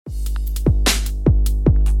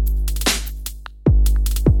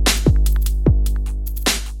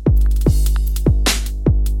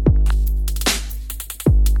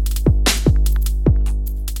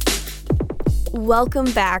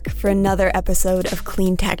Welcome back for another episode of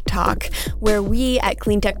Clean Tech Talk, where we at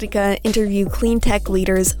Clean Technica interview clean tech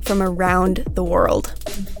leaders from around the world.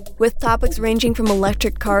 With topics ranging from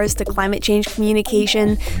electric cars to climate change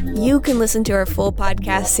communication, you can listen to our full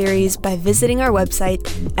podcast series by visiting our website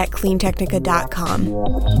at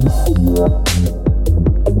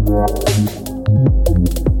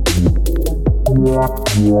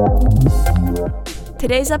cleantechnica.com.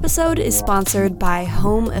 Today's episode is sponsored by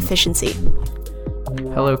Home Efficiency.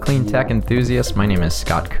 Hello, clean tech enthusiasts. My name is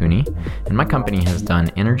Scott Cooney, and my company has done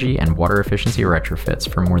energy and water efficiency retrofits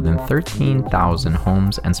for more than 13,000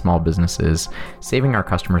 homes and small businesses, saving our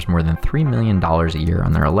customers more than $3 million a year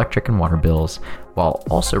on their electric and water bills, while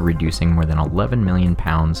also reducing more than 11 million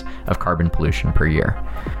pounds of carbon pollution per year.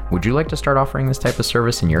 Would you like to start offering this type of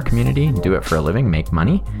service in your community? Do it for a living, make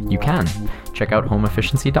money? You can. Check out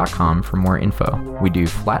homeefficiency.com for more info. We do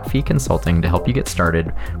flat fee consulting to help you get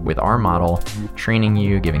started with our model, training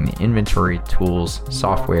you, giving the inventory, tools,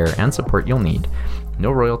 software, and support you'll need.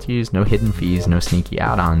 No royalties, no hidden fees, no sneaky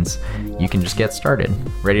add-ons. You can just get started.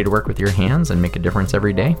 Ready to work with your hands and make a difference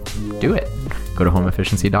every day? Do it. Go to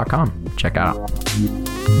homeefficiency.com. Check it out.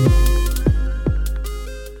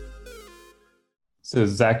 This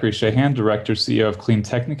is Zachary Shahan, Director, CEO of Clean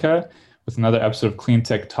Technica, with another episode of Clean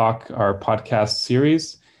Tech Talk, our podcast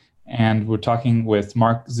series. And we're talking with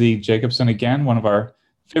Mark Z. Jacobson again, one of our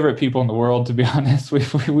favorite people in the world, to be honest. We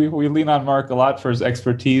lean on Mark a lot for his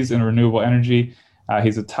expertise in renewable energy.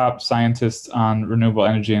 He's a top scientist on renewable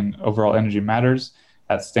energy and overall energy matters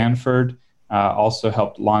at Stanford. Also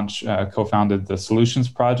helped launch, co-founded the Solutions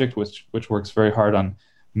Project, which works very hard on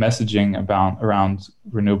messaging around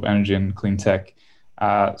renewable energy and clean tech.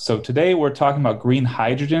 So today we're talking about green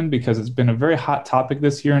hydrogen because it's been a very hot topic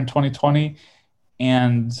this year in 2020.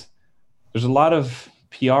 And there's a lot of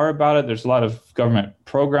PR about it. There's a lot of government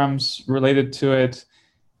programs related to it.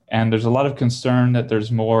 And there's a lot of concern that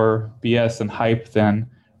there's more BS and hype than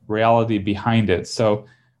reality behind it. So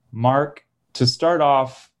Mark, to start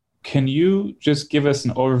off, can you just give us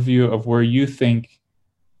an overview of where you think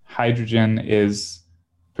hydrogen is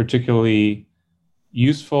particularly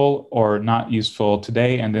useful or not useful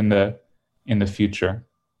today and in the future?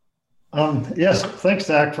 Yes, thanks,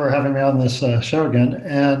 Zach, for having me on this show again.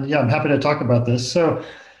 And yeah, I'm happy to talk about this. So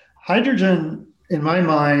hydrogen, in my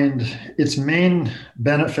mind, its main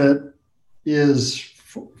benefit is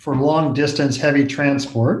for long distance heavy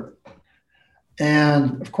transport.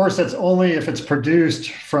 And of course, that's only if it's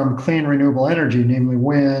produced from clean renewable energy, namely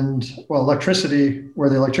wind, electricity, where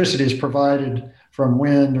the electricity is provided from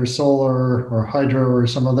wind or solar or hydro or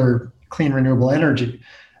some other clean renewable energy,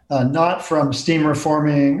 not from steam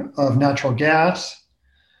reforming of natural gas.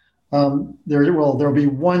 There will be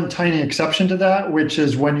one tiny exception to that, which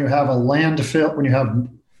is when you have when you have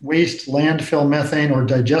waste landfill methane or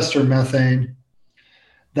digester methane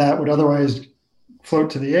that would otherwise float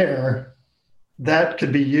to the air. That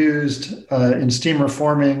could be used in steam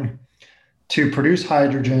reforming to produce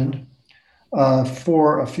hydrogen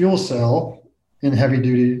for a fuel cell in heavy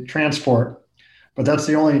duty transport. But that's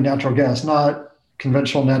the only natural gas, not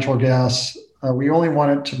conventional natural gas. We only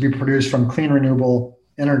want it to be produced from clean renewable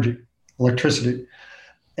energy, electricity.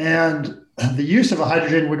 And the use of a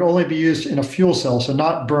hydrogen would only be used in a fuel cell, so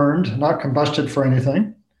not burned, not combusted for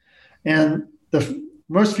anything. And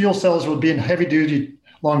most fuel cells would be in heavy duty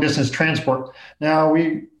long distance transport. Now,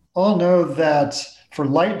 we all know that for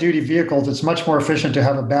light duty vehicles, it's much more efficient to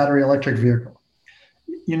have a battery electric vehicle.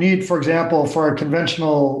 You need, for example, for a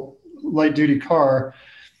conventional light duty car,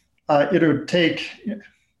 it would take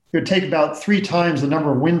about 3 times the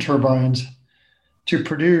number of wind turbines to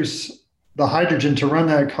produce the hydrogen to run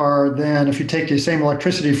that car than if you take the same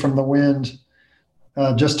electricity from the wind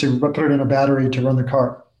just to put it in a battery to run the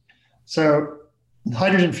car. So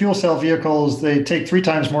hydrogen fuel cell vehicles, they take 3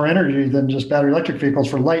 times more energy than just battery electric vehicles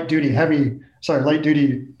for light duty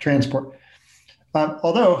transport.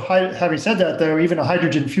 Although, having said that, though, even a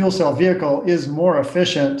hydrogen fuel cell vehicle is more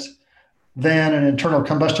efficient than an internal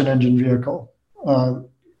combustion engine vehicle,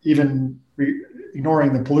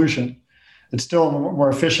 ignoring the pollution. It's still more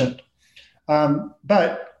efficient.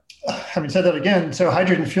 But having said that again, so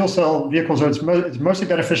hydrogen fuel cell vehicles it's mostly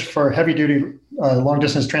beneficial for heavy duty long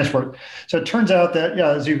distance transport. So it turns out that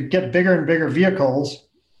as you get bigger and bigger vehicles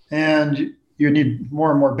and you need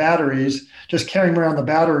more and more batteries, just carrying around the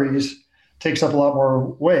batteries takes up a lot more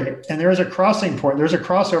weight. And there is a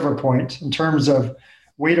crossover point in terms of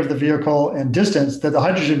weight of the vehicle and distance that the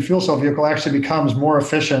hydrogen fuel cell vehicle actually becomes more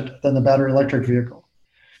efficient than the battery electric vehicle.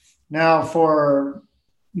 Now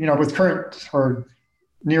with current or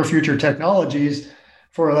near future technologies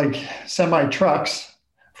for like semi trucks,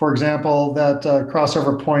 for example, that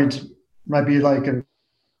crossover point might be like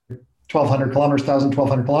 1,200 kilometers,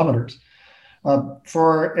 1,200 kilometers.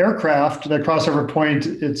 For aircraft, that crossover point,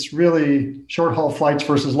 it's really short-haul flights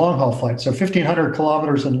versus long-haul flights. So 1,500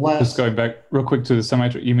 kilometers and less. Just going back real quick to the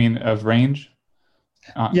semi-truck, you mean of range?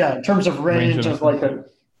 Yeah, in terms of range of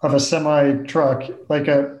a semi-truck, like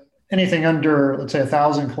anything under, let's say,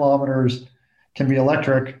 1,000 kilometers can be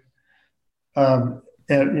electric, and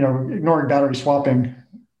ignoring battery swapping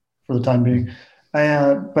for the time being.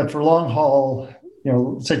 But for long haul,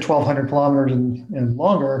 say 1,200 kilometers and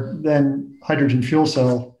longer, then hydrogen fuel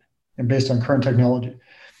cell, and based on current technology.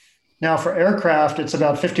 Now for aircraft, it's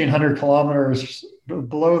about 1,500 kilometers.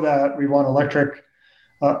 Below that, we want electric.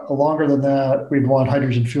 Longer than that, we'd want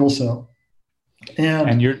hydrogen fuel cell.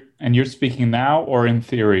 And you're speaking now or in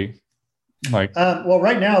theory? Well,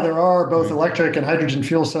 right now there are both electric and hydrogen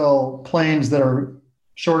fuel cell planes that are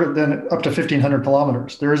shorter than up to 1,500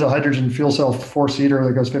 kilometers. There is a hydrogen fuel cell four-seater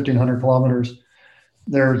that goes 1,500 kilometers.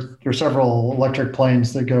 There are several electric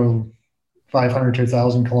planes that go 500 to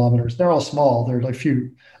 1,000 kilometers. They're all small. They're like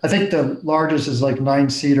few. I think the largest is like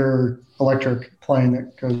 9-seater electric plane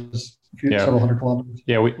that goes several hundred kilometers.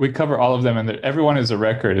 Yeah, we cover all of them, and everyone is a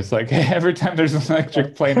record. It's like every time there's an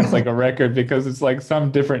electric plane, it's like a record because it's like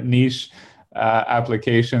some different niche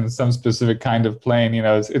application, some specific kind of plane.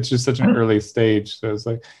 It's just such an early stage. So it's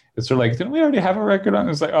sort of like, didn't we already have a record on?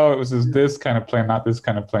 It's like, oh, it was this kind of plane, not this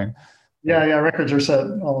kind of plane. Yeah, records are set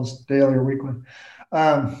almost daily or weekly.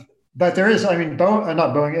 But there is,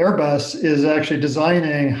 Airbus is actually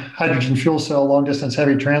designing hydrogen fuel cell long distance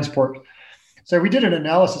heavy transport. So we did an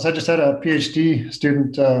analysis. I just had a PhD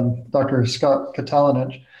student, Dr. Scott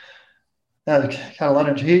Katalinic.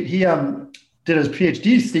 He did his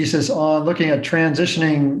PhD thesis on looking at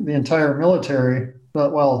transitioning the entire military,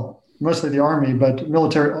 mostly the Army, but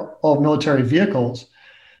all military vehicles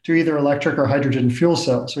to either electric or hydrogen fuel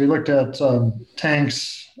cell. So we looked at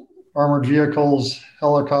tanks, armored vehicles,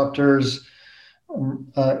 helicopters,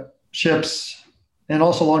 ships, and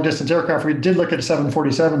also long-distance aircraft. We did look at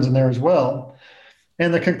 747s in there as well.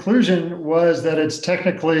 And the conclusion was that it's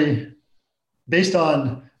technically based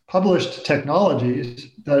on published technologies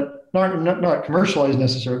that not commercialized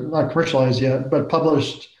necessarily, not commercialized yet, but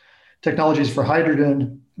published technologies for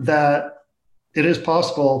hydrogen, that it is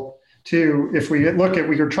possible to, if we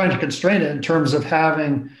are trying to constrain it in terms of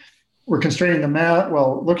we're constraining the mass,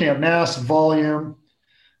 looking at mass, volume,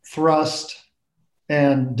 thrust,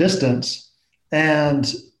 and distance. And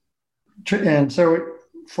so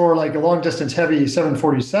for like a long distance heavy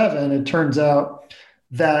 747, it turns out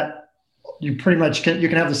that you pretty much you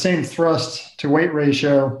can have the same thrust to weight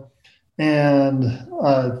ratio, and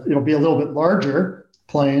it'll be a little bit larger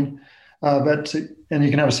plane, and you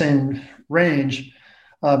can have the same range,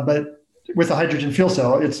 but with a hydrogen fuel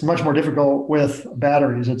cell, it's much more difficult with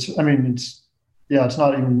batteries. It's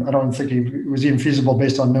not even, I don't think it was even feasible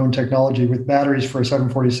based on known technology with batteries for a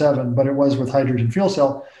 747, but it was with hydrogen fuel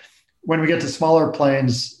cell. When we get to smaller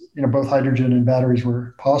planes, both hydrogen and batteries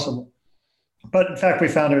were possible. But in fact, we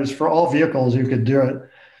found it was for all vehicles, you could do it.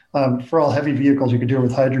 For all heavy vehicles, you could do it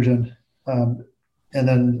with hydrogen. And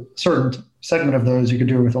then certain segment of those, you could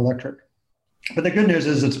do it with electric. But the good news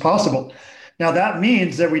is it's possible. Now that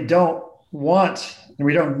means that we don't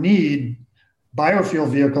need biofuel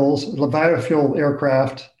vehicles, biofuel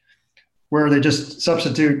aircraft, where they just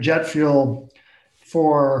substitute jet fuel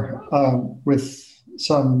with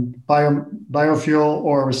some biofuel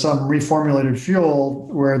or with some reformulated fuel,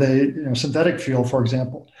 where they, synthetic fuel, for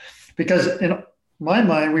example. Because in my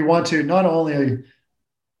mind, we want to not only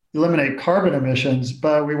eliminate carbon emissions,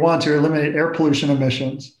 but we want to eliminate air pollution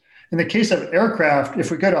emissions. In the case of aircraft, if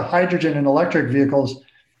we go to hydrogen and electric vehicles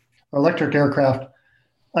or electric aircraft,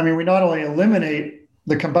 we not only eliminate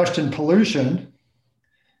the combustion pollution,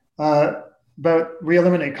 but we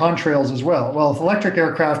eliminate contrails as well. Well, with electric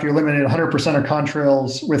aircraft, you eliminate 100% of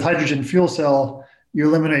contrails. With hydrogen fuel cell, you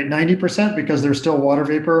eliminate 90% because there's still water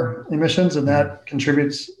vapor emissions, and that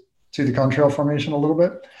contributes to the contrail formation a little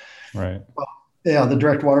bit. Right. The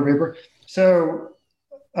direct water vapor. So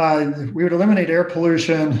we would eliminate air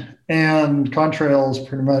pollution and contrails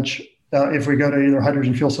pretty much if we go to either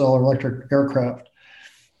hydrogen fuel cell or electric aircraft.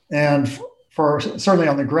 And for certainly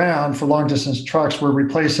on the ground, for long distance trucks, we're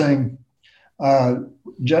replacing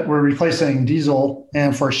diesel,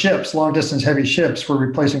 and for ships, long distance heavy ships, we're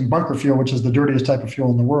replacing bunker fuel, which is the dirtiest type of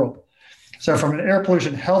fuel in the world. So from an air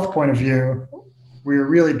pollution health point of view, we're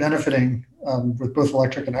really benefiting with both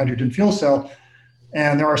electric and hydrogen fuel cell.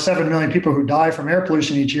 And there are 7 million people who die from air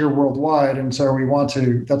pollution each year worldwide. And so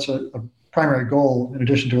that's a primary goal in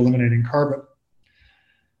addition to eliminating carbon.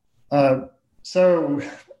 So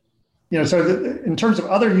in terms of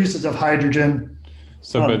other uses of hydrogen.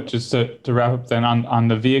 So, but just to wrap up then on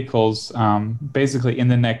the vehicles, basically in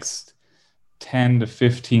the next 10 to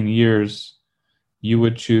 15 years, you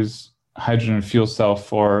would choose hydrogen fuel cell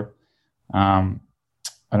for, I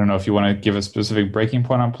don't know if you want to give a specific breaking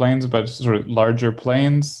point on planes, but sort of larger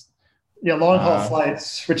planes. Yeah, long haul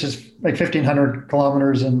flights, which is like 1,500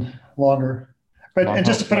 kilometers and longer. But and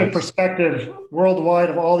just to put it in perspective, worldwide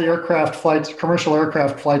of all the aircraft flights, commercial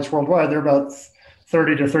aircraft flights worldwide, there are about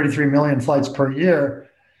 30 to 33 million flights per year.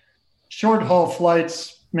 Short haul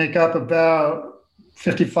flights make up about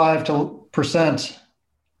 55%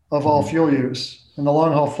 of all fuel use, and the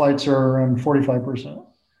long haul flights are around 45%.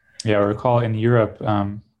 Yeah, I recall in Europe,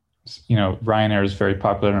 Ryanair is very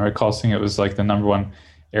popular, and I recall seeing it was like the number one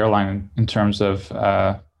airline in terms of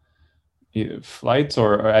flights,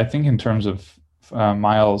 or I think in terms of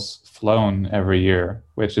miles flown every year,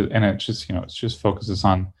 it just focuses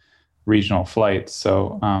on regional flights.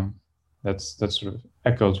 So that's sort of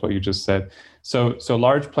echoes what you just said. So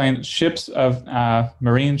large planes, ships of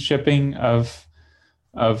marine shipping of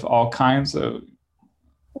all kinds of.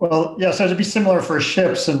 Well, yeah. So it'd be similar for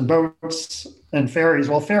ships and boats and ferries.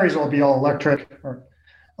 Well, ferries will be all electric,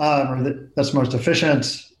 that's most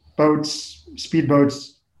efficient. Boats,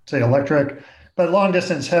 speedboats, say electric. But long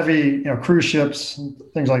distance heavy, cruise ships and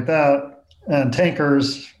things like that, and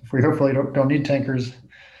tankers. We hopefully don't need tankers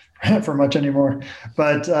for much anymore.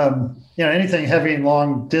 But anything heavy and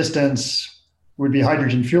long distance would be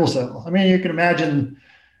hydrogen fuel cell. I mean, you can imagine,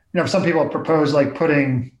 some people propose like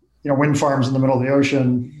putting wind farms in the middle of the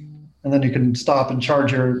ocean, and then you can stop and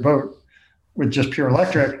charge your boat with just pure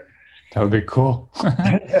electric. That would be cool.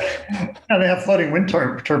 And they have floating wind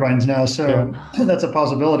turbines now, so that's a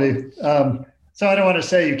possibility. So I don't want to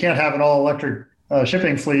say you can't have an all-electric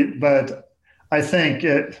shipping fleet, but I think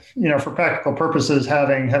for practical purposes,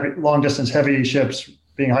 having long-distance heavy ships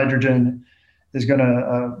being hydrogen is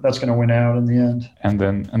that's gonna win out in the end. And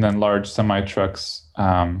then large semi trucks.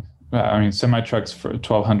 Semi trucks for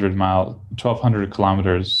 1,200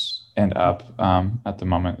 kilometers and up at the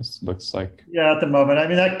moment, it looks like. Yeah, at the moment. I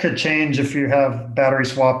mean, that could change if you have battery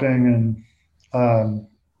swapping and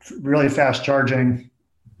really fast charging,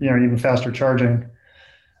 even faster charging.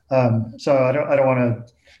 So I don't want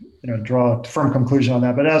to, draw a firm conclusion on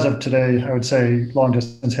that. But as of today, I would say long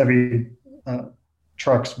distance heavy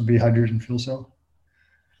trucks would be hydrogen fuel cell.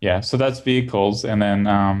 Yeah, so that's vehicles, and then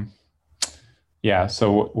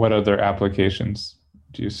so what other applications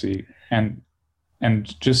do you see? And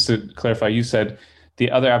just to clarify, you said the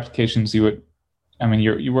other applications you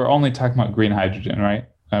were only talking about green hydrogen, right?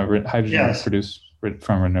 Hydrogen produced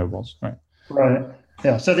from renewables, right? Right.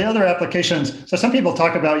 Yeah. So the other applications, some people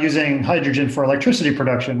talk about using hydrogen for electricity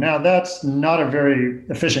production. Now, that's not a very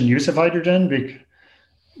efficient use of hydrogen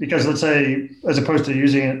because let's say, as opposed to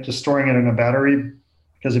using it, just storing it in a battery,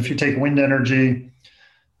 because if you take wind energy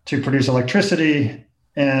to produce electricity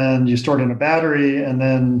and you store it in a battery and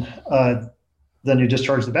then you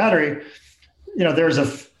discharge the battery, there's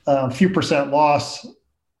a few percent loss.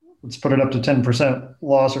 Let's put it up to 10%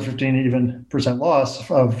 loss or 15 even percent loss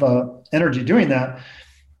of energy doing that.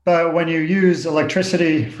 But when you use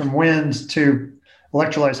electricity from wind to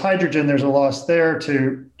electrolyze hydrogen, there's a loss there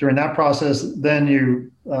during that process. Then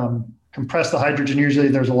you compress the hydrogen, usually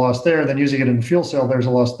there's a loss there. Then using it in the fuel cell, there's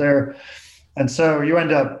a loss there. And so you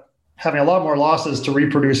end up having a lot more losses to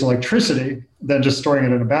reproduce electricity than just storing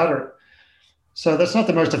it in a battery. So that's not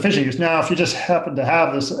the most efficient use. Now, if you just happen to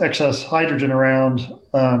have this excess hydrogen around,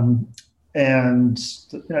 and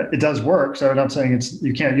it does work, so I'm not saying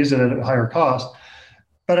you can't use it at a higher cost,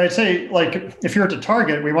 but I'd say, like, if you're to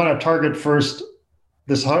target, we want to target first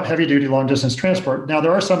this heavy-duty long-distance transport. Now,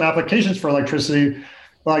 there are some applications for electricity,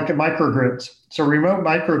 like microgrids. So remote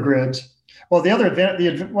microgrids. Well,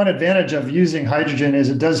 the one advantage of using hydrogen is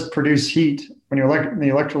it does produce heat when you're in the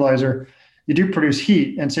electrolyzer. You do produce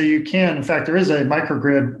heat. And so you can, in fact, there is a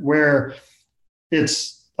microgrid where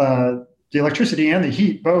it's the electricity and the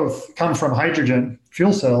heat both come from hydrogen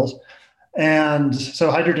fuel cells. And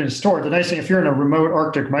so hydrogen is stored. The nice thing, if you're in a remote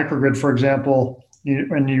Arctic microgrid, for example,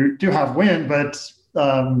 and you do have wind, but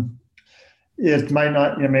it might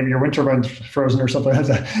not, maybe your wind turbine's frozen or something like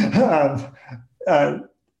that.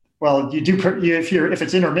 Well, if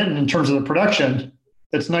it's intermittent in terms of the production,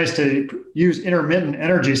 it's nice to use intermittent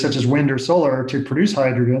energy such as wind or solar to produce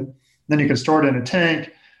hydrogen. Then you can store it in a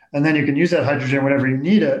tank, and then you can use that hydrogen whenever you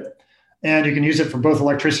need it, and you can use it for both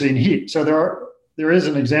electricity and heat. So there is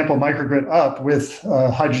an example microgrid up with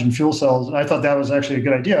hydrogen fuel cells, and I thought that was actually a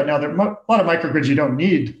good idea. Now, there are a lot of microgrids you don't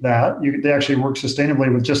need that; they actually work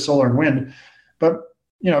sustainably with just solar and wind. But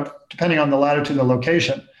depending on the latitude and the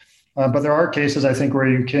location. But there are cases, I think, where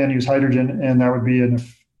you can use hydrogen, and that would be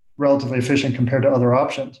relatively efficient compared to other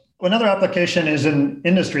options. Another application is in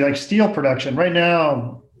industry, like steel production. Right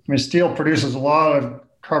now, steel produces a lot of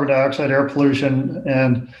carbon dioxide, air pollution,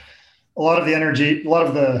 and a lot of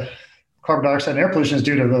the carbon dioxide and air pollution is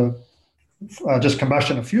due to the just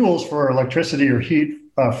combustion of fuels for electricity or heat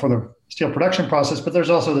for the steel production process. But there's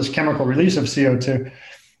also this chemical release of CO2.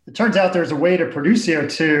 It turns out there's a way to produce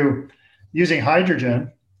CO2 using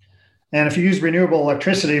hydrogen. And if you use renewable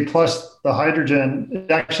electricity plus the hydrogen,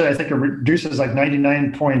 actually, I think it reduces like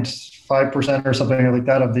 99.5% or something like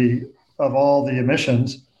that of all the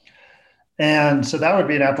emissions. And so that would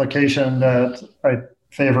be an application that I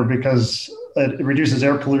favor because it reduces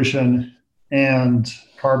air pollution and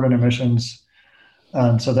carbon emissions.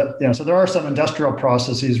 So there are some industrial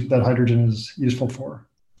processes that hydrogen is useful for.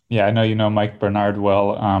 Yeah, I know you know Mike Bernard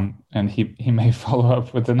well, and he may follow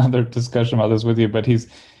up with another discussion about this with you, but he's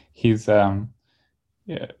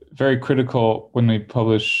very critical when we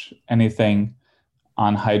publish anything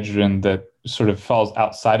on hydrogen that sort of falls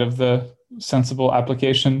outside of the sensible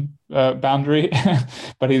application boundary,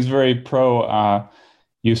 but he's very pro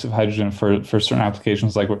use of hydrogen for certain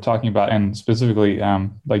applications like we're talking about, and specifically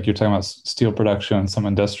like you're talking about steel production and some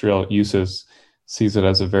industrial uses, sees it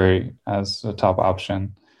as a top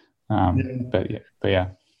option. But yeah.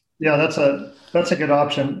 Yeah, that's a good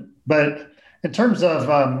option. But in terms of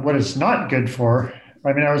what it's not good for,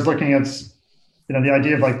 I was looking at the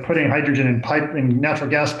idea of like putting hydrogen in natural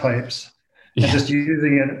gas pipes and just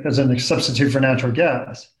using it as a substitute for natural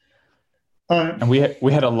gas. And we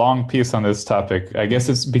had a long piece on this topic. I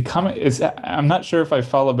guess I'm not sure if I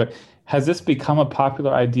follow, but has this become a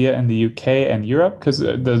popular idea in the UK and Europe? Because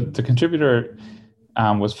the contributor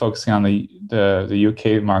was focusing on the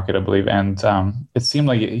UK market, I believe, and it seemed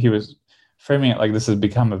like he was framing it like this has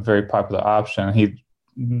become a very popular option. He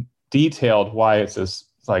detailed why it's this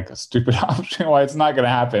like a stupid option, why it's not going to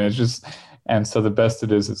happen. It's just, and so the best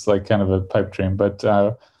it is, it's like kind of a pipe dream. But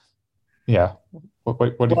yeah.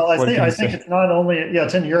 I think it's not only,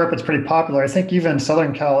 it's in Europe, it's pretty popular. I think even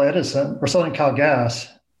Southern Cal Edison or Southern Cal Gas,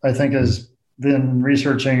 I think, has been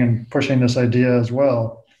researching and pushing this idea as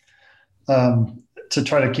well to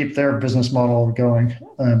try to keep their business model going.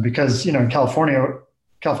 Because,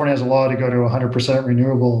 California has a law to go to 100%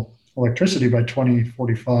 renewable electricity by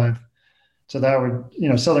 2045. So that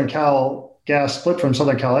would, Southern Cal Gas split from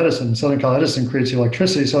Southern Cal Edison. Southern Cal Edison creates the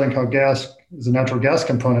electricity. Southern Cal Gas is a natural gas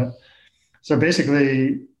component. So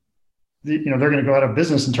basically, they're going to go out of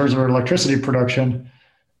business in terms of their electricity production.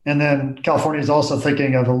 And then California is also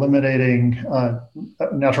thinking of eliminating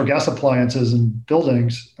natural gas appliances in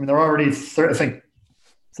buildings. There are already, I think,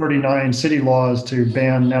 39 city laws to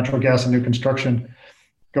ban natural gas in new construction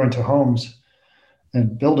going to homes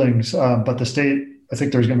and buildings. But the state, I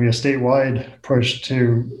think there's going to be a statewide push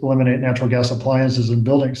to eliminate natural gas appliances in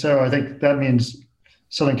buildings. So I think that means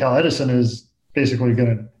Southern Cal Edison is basically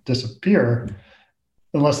going to disappear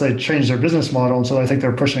unless they change their business model. And so I think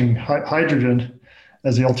they're pushing hydrogen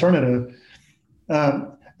as the alternative.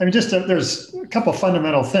 There's a couple of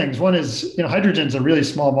fundamental things. One is, hydrogen is a really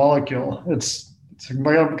small molecule. It's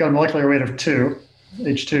got a molecular weight of 2,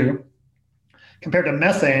 H2, compared to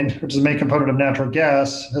methane, which is the main component of natural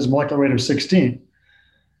gas, has a molecular weight of 16.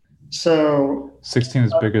 So 16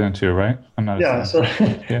 is bigger than 2, right? I'm not. Yeah, so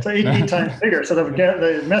 8 times bigger. So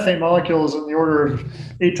the methane molecule is in the order of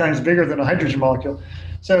 8 times bigger than a hydrogen molecule.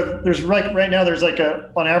 So there's right now there's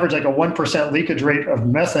on average a 1% leakage rate of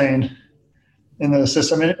methane in the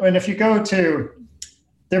system. And if you go to,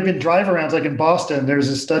 there've been drive-arounds like in Boston. There's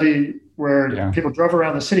a study where people drove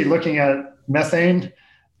around the city looking at methane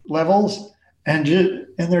levels, and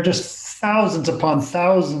there are just thousands upon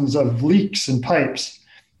thousands of leaks in pipes.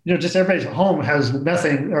 Just everybody's home has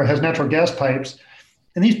methane or has natural gas pipes,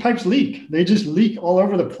 and these pipes leak. They just leak all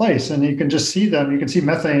over the place, and you can just see them. You can see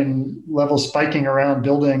methane levels spiking around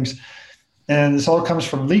buildings, and this all comes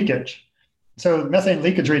from leakage. So methane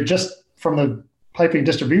leakage rate just from the piping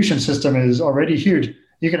distribution system is already huge.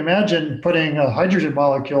 You can imagine putting a hydrogen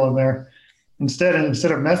molecule in there instead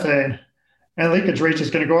of methane, and leakage rate is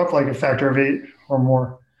going to go up like a factor of 8 or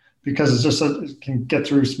more because it can get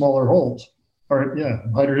through smaller holes.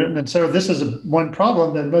 Hydrogen. And so this is one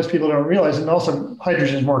problem that most people don't realize. And also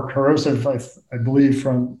hydrogen is more corrosive, I believe,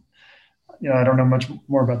 from, I don't know much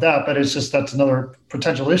more about that, but it's just, that's another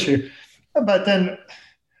potential issue. But then,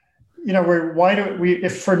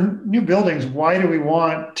 if for new buildings, why do we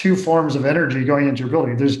want 2 forms of energy going into your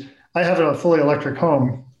building? I have a fully electric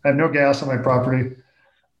home. I have no gas on my property.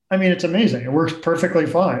 It's amazing. It works perfectly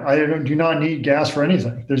fine. I do not need gas for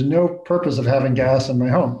anything. There's no purpose of having gas in my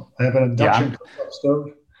home. I have an induction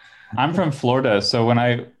stove. I'm from Florida, so when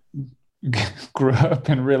I grew up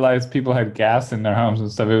and realized people had gas in their homes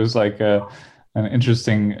and stuff, it was like an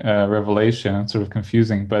interesting revelation and sort of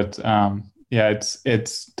confusing. But yeah,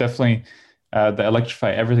 it's definitely the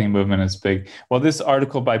electrify everything movement is big. Well, this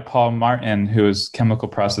article by Paul Martin, who is chemical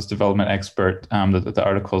process development expert, the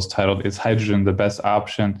article is titled "Is Hydrogen the Best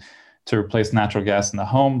Option to Replace Natural Gas in the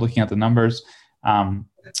Home?" Looking at the numbers,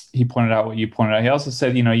 he pointed out what you pointed out. He also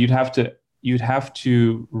said, you'd have to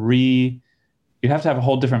have a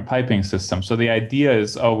whole different piping system. So the idea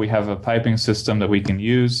is, we have a piping system that we can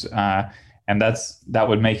use, and that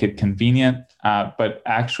would make it convenient. But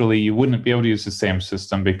actually, you wouldn't be able to use the same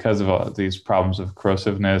system because of all of these problems of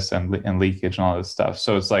corrosiveness and leakage and all this stuff.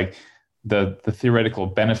 So it's like the theoretical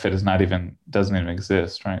benefit doesn't even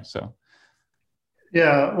exist, right? So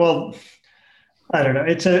yeah, well, I don't know.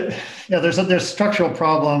 There's structural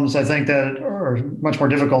problems, I think, that are much more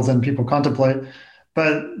difficult than people contemplate.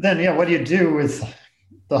 But then, what do you do with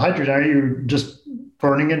the hydrogen? Are you just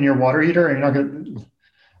burning it in your water heater? Are you not going?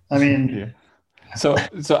 I mean, yeah. So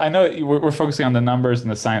I know we're focusing on the numbers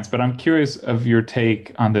and the science, but I'm curious of your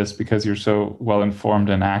take on this because you're so well informed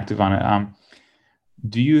and active on it.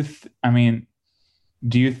 Do you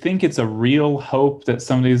think it's a real hope that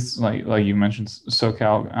some of these, like you mentioned,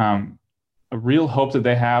 SoCal, a real hope that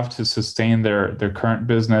they have to sustain their current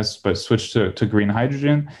business but switch to green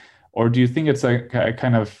hydrogen? Or do you think it's a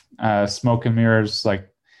kind of smoke and mirrors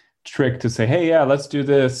trick to say, hey, yeah, let's do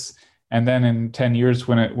this, and then in 10 years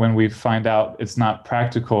when we find out it's not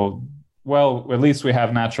practical, well, at least we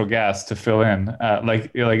have natural gas to fill in.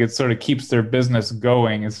 It sort of keeps their business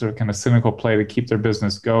going. It's sort of kind of cynical play to keep their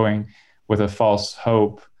business going with a false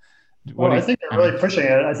hope. Well, I think they're really pushing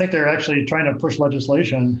it. I think they're actually trying to push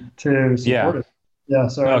legislation to support it. Yeah,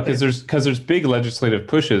 so because there's big legislative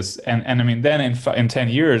pushes, and I mean, then in 10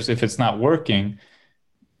 years, if it's not working,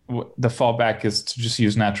 the fallback is to just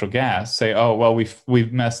use natural gas. Say, oh well,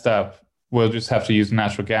 we've messed up. We'll just have to use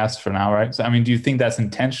natural gas for now, right? So I mean, do you think that's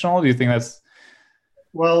intentional? Do you think that's?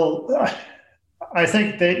 Well, I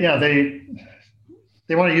think they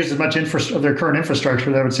want to use as much of their current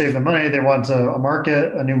infrastructure that would save them money. They want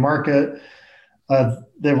a new market.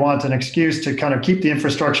 They want an excuse to kind of keep the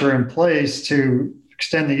infrastructure in place to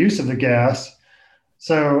extend the use of the gas.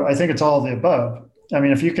 So I think it's all of the above. I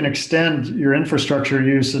mean, if you can extend your infrastructure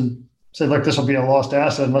use and say, look, this will be a lost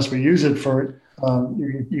asset unless we use it for,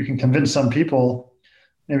 you can convince some people,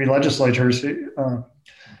 maybe legislators.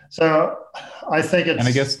 So I think it's... And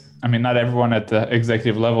I guess, not everyone at the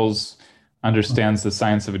executive levels understands the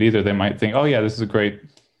science of it either. They might think, oh yeah, this is a great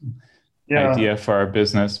idea for our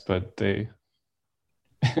business, but they...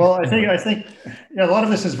 Well, I think a lot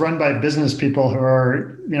of this is run by business people who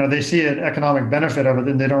are, they see an economic benefit of it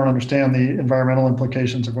and they don't understand the environmental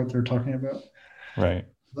implications of what they're talking about. Right.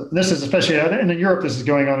 This is especially, and in Europe, this is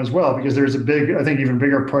going on as well, because there's even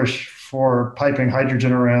bigger push for piping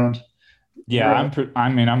hydrogen around. Yeah,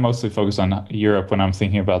 I'm mostly focused on Europe when I'm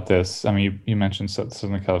thinking about this. I mean, you mentioned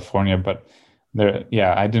Southern California, but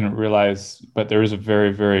I didn't realize, but there is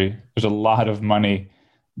there's a lot of money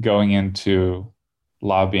going into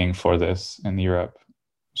lobbying for this in Europe.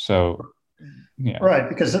 So, yeah. Right,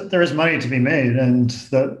 because there is money to be made, and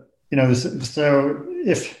so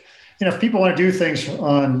if people want to do things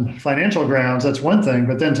on financial grounds, that's one thing,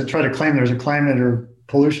 but then to try to claim there's a climate or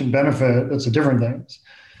pollution benefit, that's a different thing.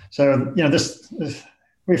 So,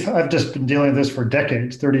 I've just been dealing with this for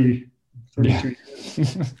decades, 32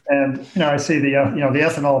 years. And, I see the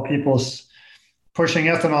ethanol people pushing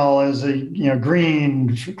ethanol as a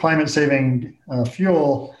green climate saving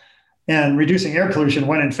fuel and reducing air pollution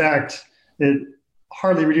when in fact it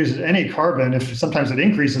hardly reduces any carbon. If sometimes it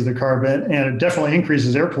increases the carbon, and it definitely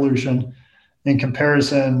increases air pollution in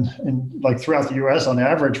comparison throughout the US on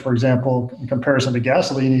average, for example, in comparison to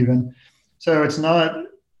gasoline even. So it's not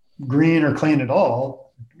green or clean at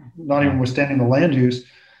all, not even withstanding the land use.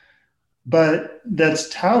 But that's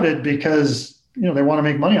touted because they want to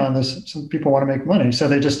make money on this. Some people want to make money. So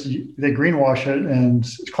they greenwash it and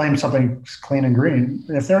claim something's clean and green.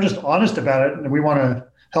 And if they're just honest about it, and we want to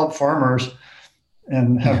help farmers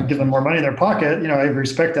and give them more money in their pocket, I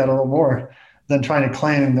respect that a little more than trying to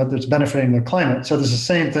claim that it's benefiting the climate. So there's the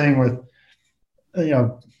same thing with,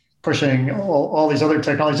 pushing all these other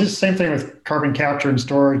technologies. It's the same thing with carbon capture and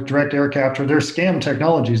storage, direct air capture. They're scam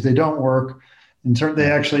technologies. They don't work.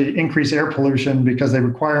 They actually increase air pollution because they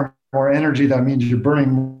require more energy. That means you're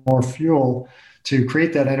burning more fuel to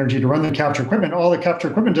create that energy to run the capture equipment. All the capture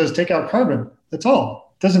equipment does is take out carbon. That's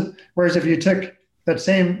all. It doesn't. Whereas if you took that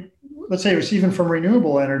same, let's say it was even from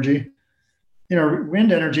renewable energy,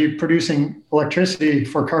 wind energy producing electricity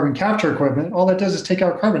for carbon capture equipment, all that does is take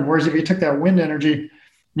out carbon. Whereas if you took that wind energy and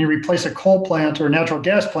you replace a coal plant or a natural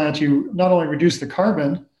gas plant, you not only reduce the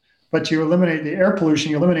carbon, but you eliminate the air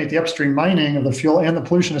pollution, you eliminate the upstream mining of the fuel and the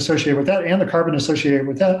pollution associated with that and the carbon associated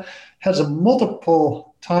with that. Has a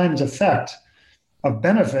multiple times effect of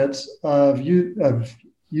benefits of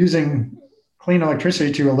using clean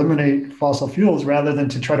electricity to eliminate fossil fuels rather than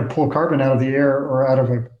to try to pull carbon out of the air or out of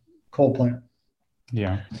a coal plant.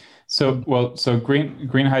 Yeah. So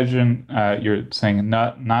green hydrogen, you're saying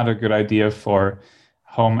not a good idea for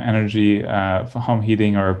home energy, for home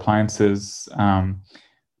heating or appliances.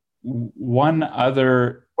 One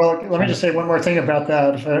other. Well, let me just say one more thing about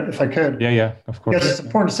that, if I could. Yeah, of course. Because it's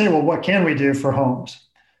important to say, well, what can we do for homes?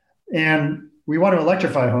 And we want to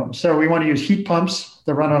electrify homes. So we want to use heat pumps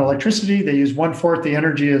that run on electricity. They use 1/4 the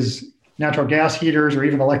energy as natural gas heaters or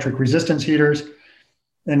even electric resistance heaters.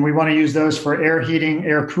 And we want to use those for air heating,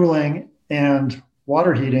 air cooling, and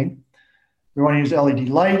water heating. We want to use LED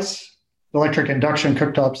lights, electric induction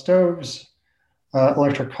cooktop stoves,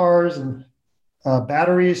 electric cars, and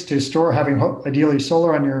batteries to store, having ideally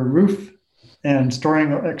solar on your roof and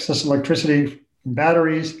storing excess electricity in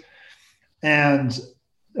batteries, and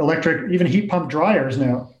electric, even heat pump dryers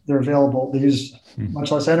now, they're available. They use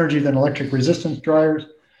much less energy than electric resistance dryers.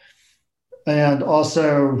 And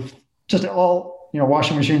also just all,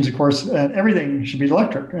 washing machines, of course, and everything should be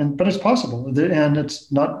electric, but it's possible, and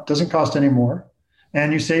doesn't cost any more,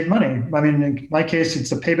 and you save money. I mean, in my case, it's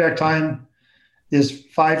the payback time is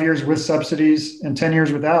 5 years with subsidies and 10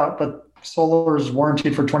 years without, but solar is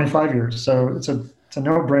warranted for 25 years, so it's a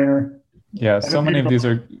no-brainer. Yeah, so many of these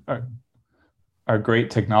are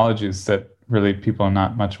great technologies that really people are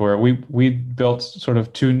not much aware. We built sort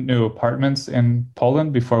of 2 new apartments in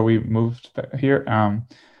Poland before we moved here.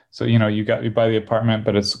 So you buy the apartment,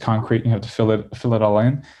 but it's concrete. You have to fill it all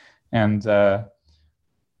in, and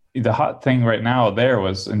the hot thing right now there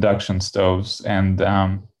was induction stoves, and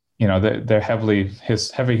they're heavy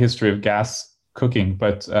history of gas cooking,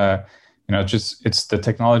 but it's the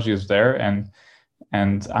technology is there, and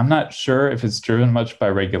I'm not sure if it's driven much by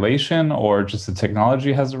regulation or just the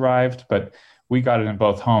technology has arrived, but we got it in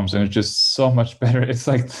both homes, and it's just so much better. It's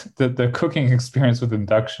like the cooking experience with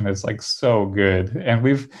induction is like so good. And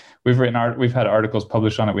we've had articles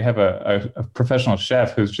published on it. We have a professional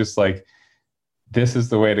chef who's just like, this is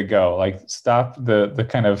the way to go. Like, stop the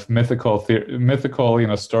kind of mythical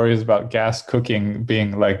stories about gas cooking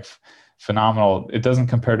being like phenomenal. It doesn't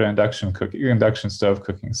compare to induction stove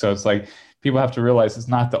cooking. So it's like, people have to realize it's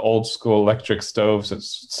not the old school electric stoves that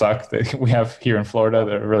suck that we have here in Florida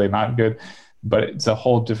that are really not good. But it's a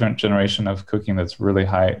whole different generation of cooking that's really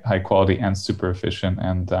high quality and super efficient.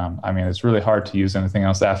 And it's really hard to use anything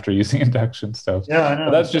else after using induction stoves. Yeah, I know.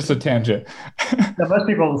 But that's just a tangent. Most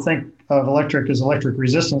people think of electric as electric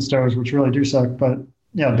resistance stoves, which really do suck. But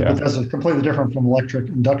but that's completely different from electric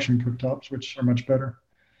induction cooktops, which are much better.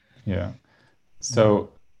 Yeah.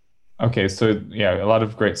 So, okay. So a lot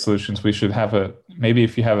of great solutions. We should have maybe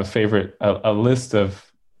if you have a favorite, a list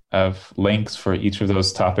of links for each of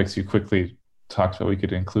those topics you quickly talked about. We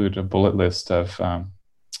could include a bullet list of top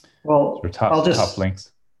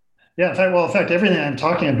links. Yeah, in fact, everything I'm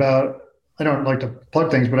talking about, I don't like to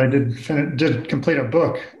plug things, but I did complete a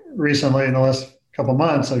book recently in the last couple of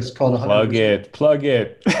months. It's called Plug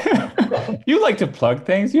It. You like to plug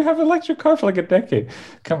things. You have an electric car for like a decade.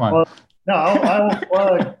 Come on. Well, no, I will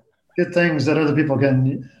plug good things that other people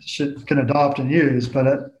can adopt and use. But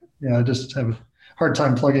I just have a hard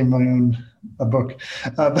time plugging my own book.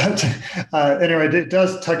 Anyway, it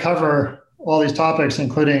does cover all these topics,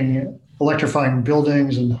 including electrifying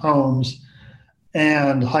buildings and homes,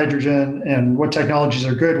 and hydrogen, and what technologies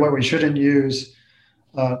are good, what we shouldn't use.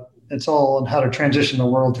 It's all on how to transition the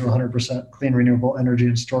world to 100% clean, renewable energy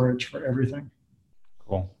and storage for everything.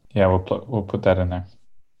 Cool. Yeah, we'll put that in there.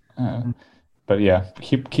 But yeah,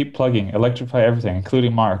 keep plugging, electrify everything,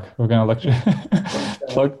 including Mark. We're going to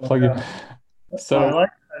plug it. So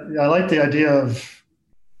I like the idea of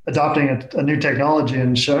adopting a new technology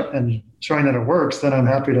and showing that it works. Then I'm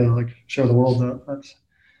happy to show the world that.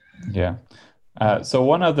 Yeah. So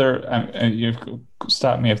one other, you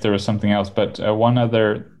stop me if there was something else, but one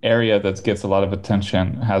other area that gets a lot of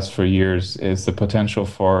attention, has for years, is the potential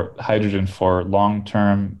for hydrogen for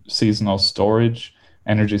long-term seasonal storage,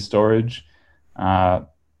 energy storage,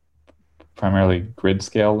 primarily grid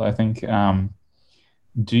scale, I think.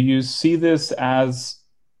 Do you see this as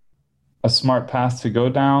a smart path to go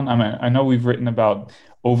down? I mean, I know we've written about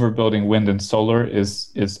overbuilding wind and solar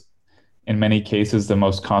is in many cases the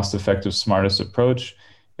most cost-effective, smartest approach.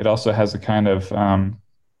 It also has a kind of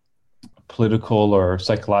political or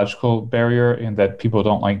psychological barrier in that people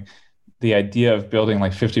don't like the idea of building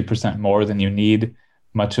like 50% more than you need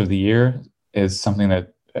much of the year is something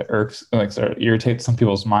that irks, like, sort of irritates some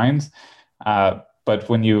people's minds. But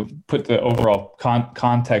when you put the overall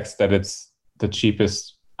context that it's the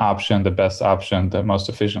cheapest option, the best option, the most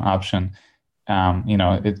efficient option,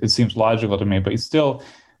 it seems logical to me. But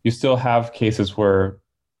you still have cases where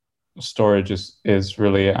storage is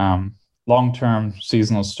really long-term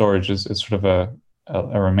seasonal storage is sort of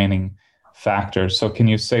a remaining factor. So can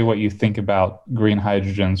you say what you think about green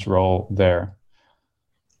hydrogen's role there?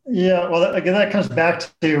 Yeah, well, again, that comes back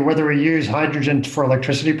to whether we use hydrogen for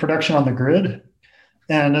electricity production on the grid.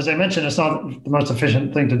 And as I mentioned, it's not the most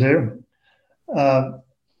efficient thing to do.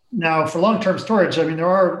 Now, for long-term storage, I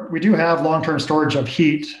mean, we do have long-term storage of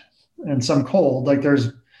heat and some cold. Like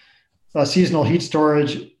there's seasonal heat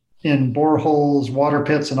storage in boreholes, water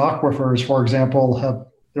pits, and aquifers, for example,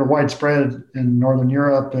 they're widespread in Northern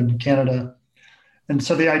Europe and Canada. And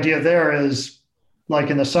so the idea there is, like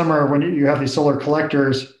in the summer, when you have these solar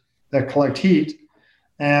collectors that collect heat,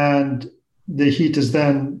 and the heat is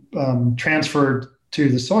then transferred to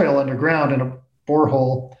the soil underground in a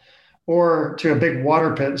borehole, or to a big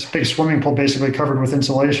water pit, a big swimming pool basically covered with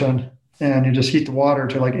insulation, and you just heat the water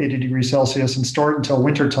to like 80 degrees Celsius and store it until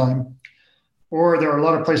wintertime. Or there are a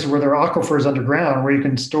lot of places where there are aquifers underground where you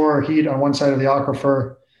can store heat on one side of the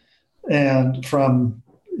aquifer, and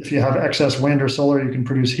if you have excess wind or solar, you can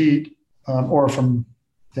produce heat, or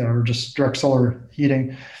just direct solar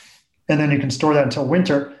heating, and then you can store that until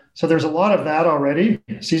winter. So there's a lot of that already,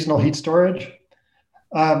 seasonal heat storage.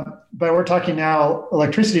 But we're talking now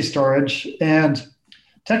electricity storage, and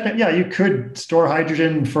technically, you could store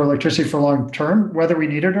hydrogen for electricity for long term. Whether we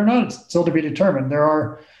need it or not, it's still to be determined. There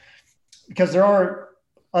are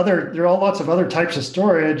lots of other types of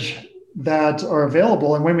storage that are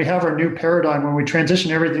available. And when we have our new paradigm, when we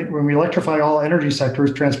transition everything, when we electrify all energy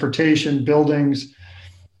sectors, transportation, buildings,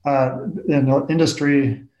 and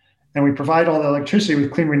industry, and we provide all the electricity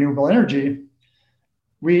with clean renewable energy,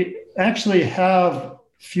 we actually have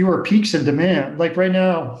fewer peaks in demand. Like right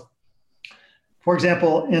now, for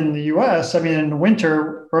example, in the US, I mean, in the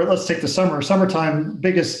winter, or let's take the summertime,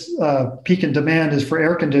 biggest peak in demand is for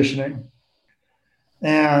air conditioning.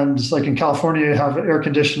 And like in California, you have air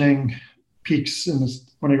conditioning peaks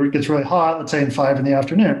when it gets really hot, let's say in 5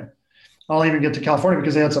 p.m. I'll even get to California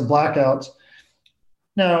because they had some blackouts.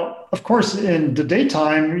 Now, of course, in the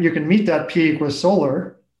daytime, you can meet that peak with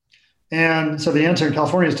solar. And so the answer in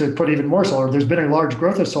California is to put even more solar. There's been a large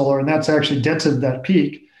growth of solar, and that's actually dented that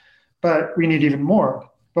peak, but we need even more.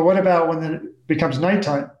 But what about when it becomes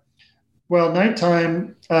nighttime? Well,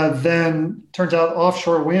 nighttime then turns out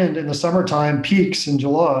offshore wind in the summertime peaks in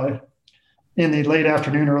July in the late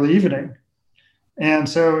afternoon, early evening. And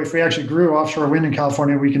so if we actually grew offshore wind in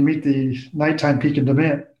California, we can meet the nighttime peak in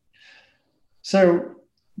demand. So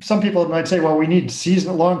some people might say, well, we need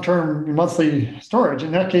seasonal, long-term, monthly storage.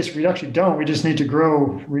 In that case, we actually don't. We just need to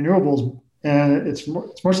grow renewables. And it's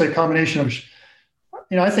mostly a combination of,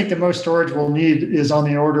 I think the most storage we'll need is on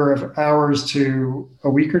the order of hours to a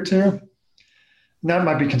week or two. And that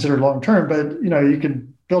might be considered long-term, but you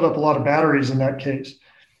can build up a lot of batteries in that case.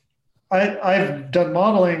 I've done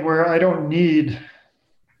modeling where I don't need,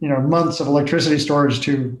 months of electricity storage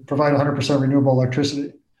to provide 100% renewable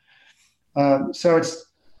electricity. So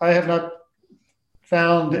I have not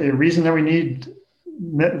found a reason that we need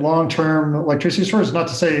long-term electricity storage. Not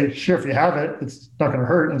to say, sure, if you have it, it's not going to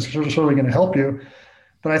hurt, and it's certainly going to help you.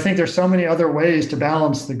 But I think there's so many other ways to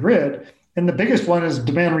balance the grid. And the biggest one is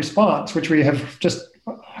demand response, which we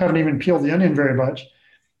haven't even peeled the onion very much.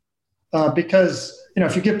 Because,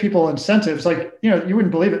 if you give people incentives, like, you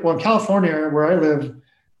wouldn't believe it. Well, in California, where I live,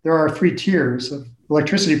 there are 3 tiers of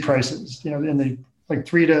electricity prices, in the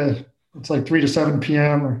 3 to 7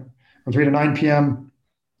 p.m. or 3 to 9 p.m.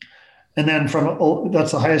 And then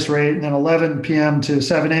that's the highest rate. And then 11 p.m. to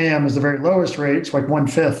 7 a.m. is the very lowest rate. It's like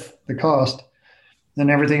 1/5 the cost. And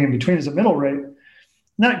everything in between is a middle rate. And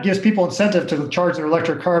that gives people incentive to charge their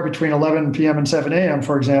electric car between 11 p.m. and 7 a.m.,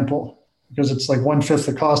 for example, because it's like 1/5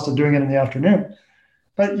 the cost of doing it in the afternoon.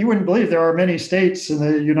 But you wouldn't believe there are many states in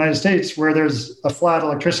the United States where there's a flat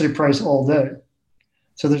electricity price all day.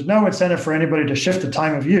 So there's no incentive for anybody to shift the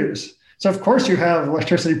time of use. So of course you have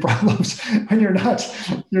electricity problems when you're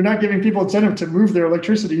not giving people incentive to move their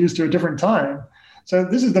electricity use to a different time. So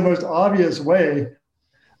this is the most obvious way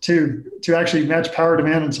to actually match power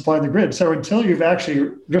demand and supply in the grid. So until you've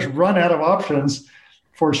actually just run out of options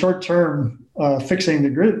for short-term fixing the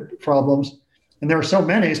grid problems, And there are so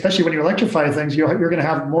many, especially when you electrify things, you're going to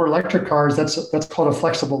have more electric cars. That's called a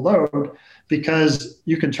flexible load, because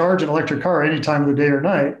you can charge an electric car any time of the day or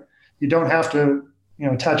night. You don't have to,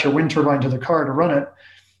 attach your wind turbine to the car to run it.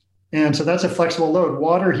 And so that's a flexible load.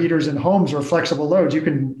 Water heaters in homes are flexible loads. You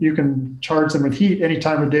can charge them with heat any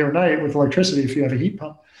time of day or night with electricity if you have a heat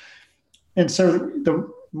pump. And so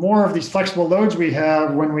the more of these flexible loads we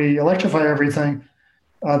have when we electrify everything,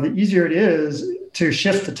 the easier it is to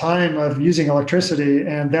shift the time of using electricity.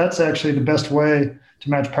 And that's actually the best way to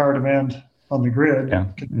match power demand on the grid.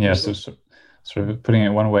 Yeah. So sort of putting it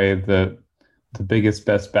one way, the biggest,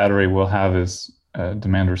 best battery we'll have is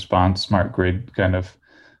demand response, smart grid kind of,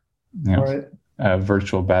 right.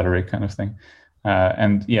 Virtual battery kind of thing.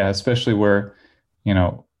 And yeah, especially where,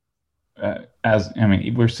 we're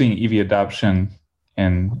seeing EV adoption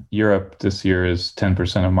in Europe this year is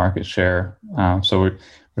 10% of market share. So we're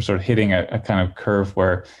sort of hitting a kind of curve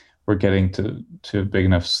where we're getting to a big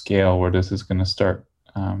enough scale where this is going to start.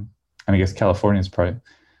 And I guess California is probably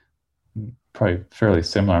fairly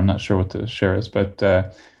similar. I'm not sure what the share is, but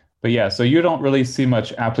yeah. So you don't really see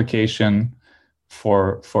much application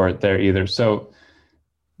for it there either. So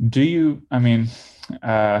do you? I mean,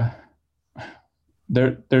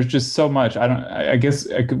 there's just so much.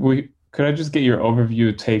 Could I just get your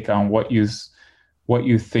overview take on what you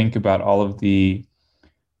think about all of the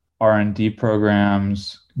R&D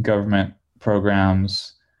programs, government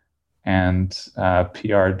programs, and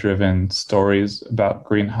PR-driven stories about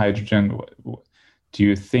green hydrogen? Do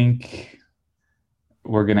you think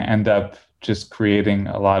we're going to end up just creating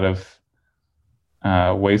a lot of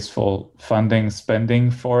wasteful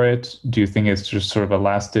spending for it? Do you think it's just sort of a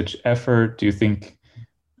last-ditch effort? Do you think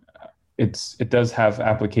it does have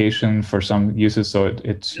application for some uses, so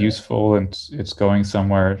it's useful and it's going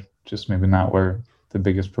somewhere, just maybe not where the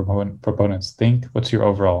biggest proponents think? What's your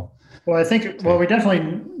overall? Well, I think, we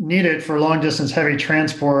definitely need it for long distance heavy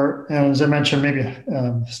transport. And as I mentioned, maybe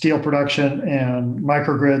steel production and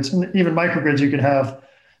microgrids. And even microgrids, you could have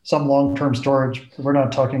some long-term storage. We're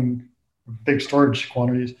not talking big storage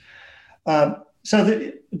quantities.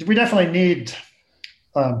 We definitely need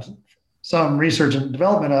some research and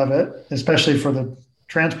development of it, especially for the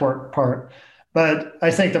transport part. But I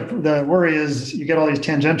think the worry is you get all these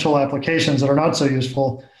tangential applications that are not so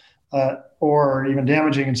useful or even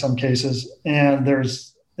damaging in some cases. And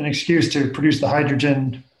there's an excuse to produce the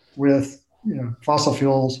hydrogen with fossil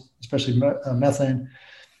fuels, especially methane.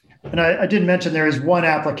 And I did mention there is one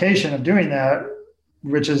application of doing that,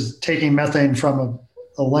 which is taking methane from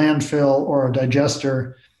a landfill or a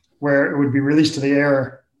digester where it would be released to the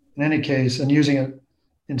air in any case, and using it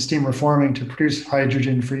in steam reforming to produce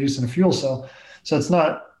hydrogen for use in a fuel cell. So it's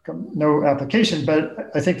no application,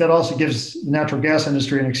 but I think that also gives the natural gas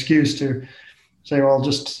industry an excuse to say, well,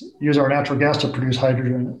 just use our natural gas to produce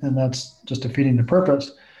hydrogen, and that's just defeating the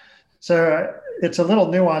purpose. So it's a little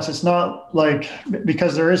nuanced. It's not like,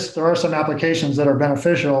 because there are some applications that are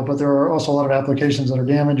beneficial, but there are also a lot of applications that are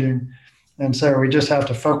damaging. And so we just have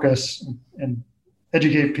to focus and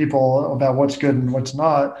educate people about what's good and what's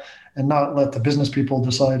not, and not let the business people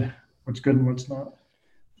decide what's good and what's not.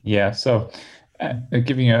 Yeah. So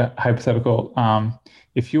giving you a hypothetical,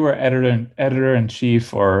 if you were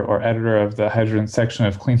editor-in-chief or editor of the hydrogen section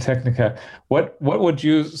of Clean Technica, what would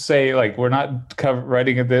you say? Like, we're not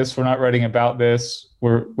writing this, we're not writing about this,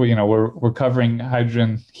 we're covering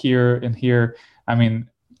hydrogen here and here. I mean,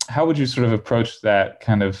 how would you sort of approach that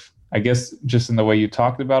kind of, I guess, just in the way you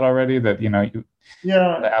talked about already, that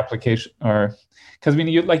the application, or because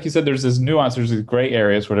like you said, there's this nuance, there's these gray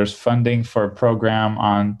areas where there's funding for a program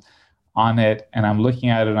on it, and I'm looking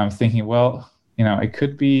at it and I'm thinking, well, it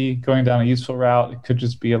could be going down a useful route, it could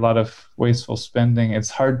just be a lot of wasteful spending. It's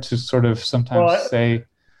hard to sort of sometimes say.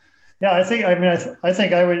 Yeah, I think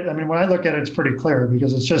when I look at it, it's pretty clear,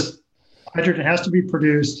 because it's just hydrogen has to be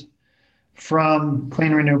produced from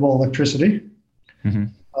clean renewable electricity,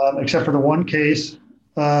 except for the one case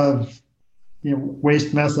of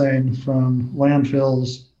waste methane from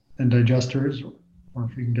landfills and digesters, or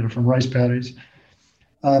if you can get it from rice paddies.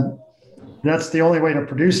 That's the only way to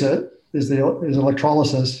produce it is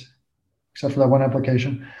electrolysis, except for that one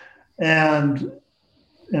application, and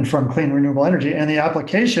from clean renewable energy. And the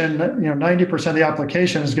application, 90% of the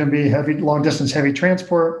application is going to be long distance heavy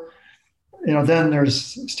transport. Then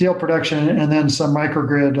there's steel production, and then some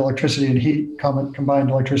microgrid electricity and heat,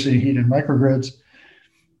 combined electricity, heat, and microgrids.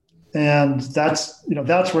 And that's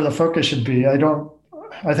where the focus should be.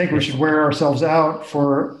 I think we should wear ourselves out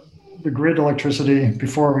for the grid electricity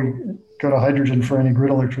before we go to hydrogen for any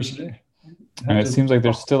grid electricity. And it seems like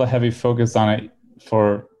there's still a heavy focus on it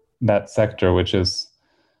for that sector, which is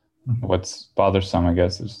what's bothersome, I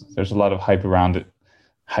guess, is there's a lot of hype around it,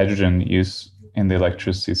 hydrogen use in the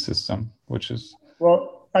electricity system, which is...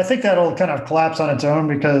 Well, I think that'll kind of collapse on its own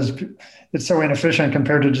because it's so inefficient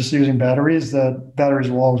compared to just using batteries that batteries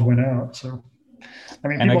will always win out. So, I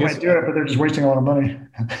mean, people might do it, but they're just wasting a lot of money.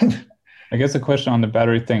 I guess the question on the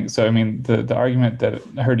battery thing. So, I mean, the argument that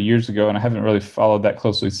I heard years ago, and I haven't really followed that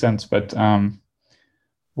closely since, but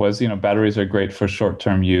was, batteries are great for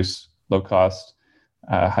short-term use, low cost,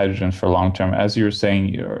 hydrogen for long-term. As you were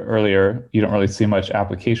saying earlier, you don't really see much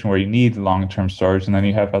application where you need long-term storage, and then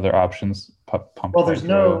you have other options. Well, there's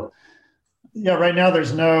no, right now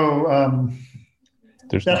there's no,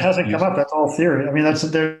 that hasn't come up. That's all theory. I mean,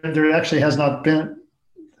 there actually has not been,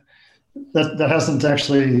 that hasn't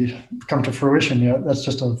actually come to fruition yet. That's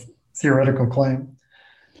just a theoretical claim.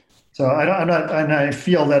 So I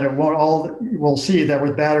feel that it won't all, we'll see that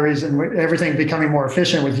with batteries and everything becoming more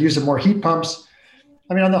efficient with use of more heat pumps.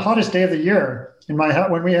 I mean, on the hottest day of the year in my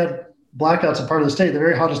house, when we had blackouts in part of the state, the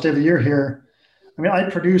very hottest day of the year here, I mean, I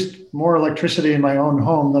produced more electricity in my own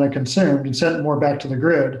home than I consumed and sent more back to the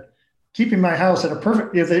grid, keeping my house at a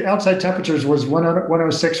perfect, if the outside temperatures was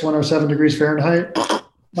 106, 107 degrees Fahrenheit,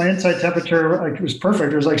 my inside temperature it was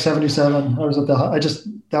perfect. It was like 77. I was at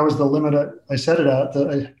that was the limit I set it at,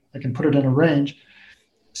 that I can put it in a range.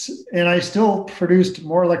 And I still produced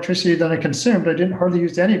more electricity than I consumed. I didn't hardly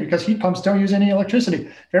use any because heat pumps don't use any electricity.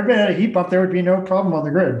 If everybody had a heat pump, there would be no problem on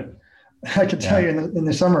the grid. I can tell you in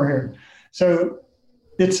the summer here. So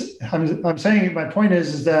I'm saying my point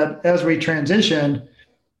is that as we transition,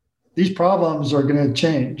 these problems are going to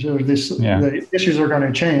change, or the issues are going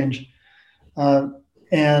to change.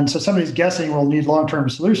 And so somebody's guessing we'll need long-term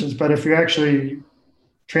solutions, but if you actually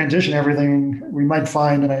transition everything, we might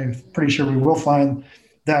find, and I'm pretty sure we will find,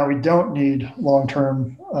 that we don't need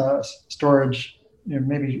long-term storage,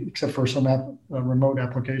 maybe except for some remote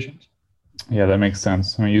applications. Yeah, that makes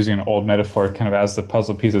sense. I mean, using an old metaphor, kind of as the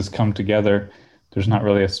puzzle pieces come together, there's not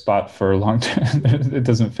really a spot for long-term. It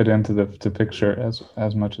doesn't fit into the picture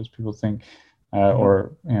as much as people think.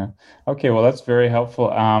 Okay, well, that's very helpful.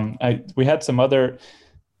 We had some other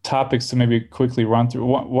topics to maybe quickly run through.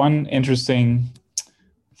 One interesting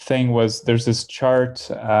thing was there's this chart.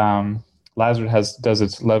 Lazard does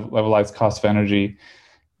its levelized cost of energy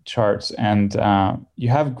charts, and you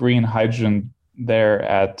have green hydrogen there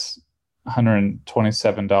at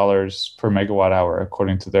 $127 per megawatt hour,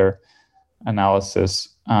 according to their analysis,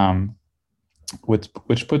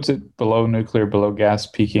 which puts it below nuclear, below gas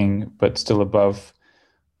peaking, but still above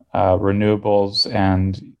renewables.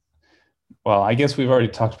 And well, I guess we've already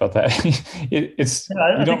talked about that.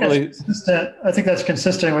 I think that's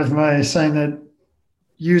consistent with my saying that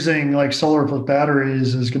using like solar plus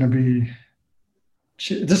batteries is going to be.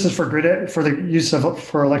 This is for the use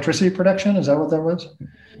for electricity production. Is that what that was?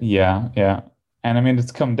 Yeah. And I mean,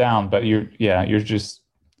 it's come down, but your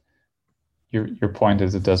point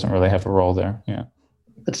is it doesn't really have a role there. Yeah.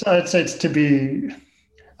 I'd say it's to be.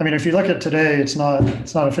 I mean, if you look at today, it's not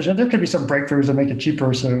efficient. There could be some breakthroughs that make it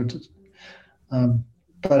cheaper. So,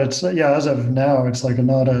 but it's as of now, it's like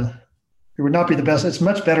it would not be the best. It's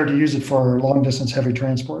much better to use it for long distance heavy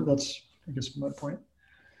transport. That's, I guess, my point.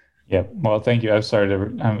 Yeah. Well, thank you. I'm sorry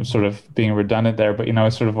I'm sort of being redundant there, but I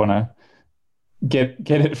sort of want to get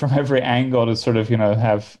it from every angle to sort of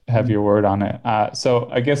have your word on it. So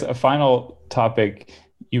I guess a final topic.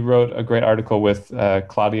 You wrote a great article with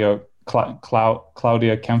Claudia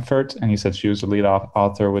Kempfert, and you said she was the lead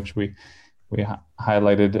author, which we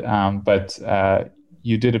highlighted. But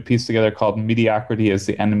you did a piece together called "Mediocrity is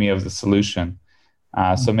the Enemy of the Solution."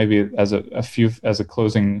 So maybe as a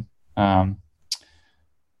closing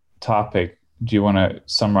topic, do you want to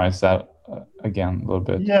summarize that again a little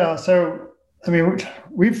bit? Yeah. So I mean,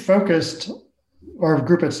 we've focused our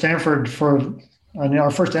group at Stanford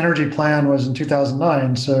our first energy plan was in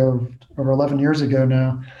 2009, so over 11 years ago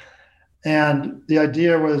now. And the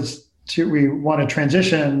idea was we want to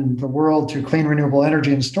transition the world to clean renewable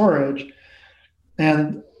energy and storage.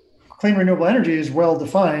 And clean renewable energy is well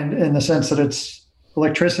defined in the sense that it's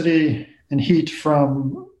electricity and heat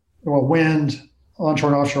from wind, onshore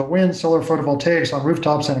and offshore wind, solar photovoltaics on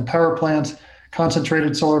rooftops and in power plants,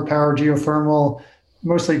 concentrated solar power, geothermal,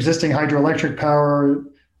 mostly existing hydroelectric power,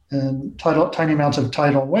 and tiny amounts of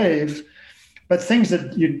tidal wave, but things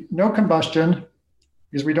that no combustion,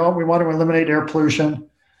 because we want to eliminate air pollution,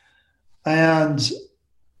 and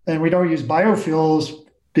we don't use biofuels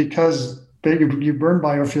because you burn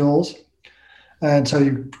biofuels, and so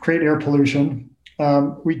you create air pollution.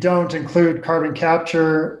 We don't include carbon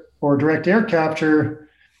capture or direct air capture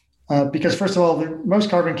because, first of all, most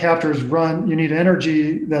carbon capture you need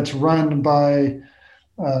energy that's run by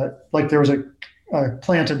like there was a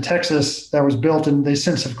plant in Texas that was built, and they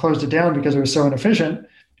since have closed it down because it was so inefficient.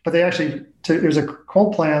 But they actually, it was a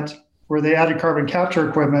coal plant where they added carbon capture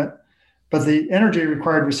equipment, but the energy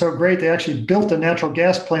required was so great, they actually built a natural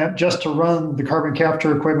gas plant just to run the carbon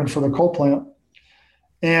capture equipment for the coal plant.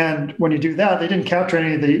 And when you do that, they didn't capture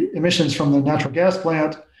any of the emissions from the natural gas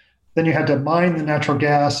plant. Then you had to mine the natural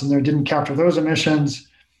gas, and they didn't capture those emissions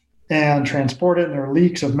and transport it, and there were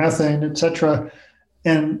leaks of methane, et cetera.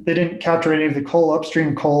 And they didn't capture any of the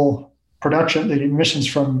upstream coal production, the emissions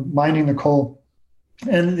from mining the coal.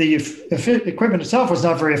 And the equipment itself was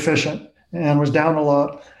not very efficient and was down a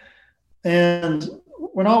lot. And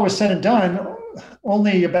when all was said and done,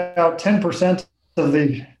 only about 10% of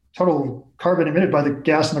the total carbon emitted by the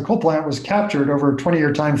gas in the coal plant was captured over a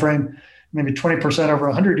 20-year time frame, maybe 20% over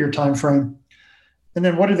a 100-year time frame. And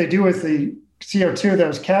then what did they do with the CO2 that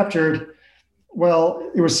was captured? Well,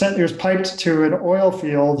 it was piped to an oil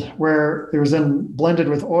field where it was then blended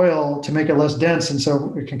with oil to make it less dense, and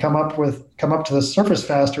so it can come up to the surface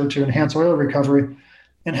faster to enhance oil recovery.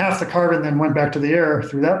 And half the carbon then went back to the air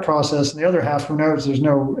through that process, and the other half, who knows? There's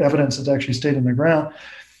no evidence it's actually stayed in the ground.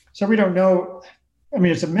 So we don't know. I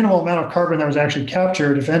mean, it's a minimal amount of carbon that was actually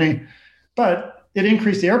captured, if any, but it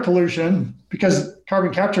increased the air pollution because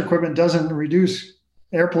carbon capture equipment doesn't reduce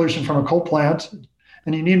air pollution from a coal plant,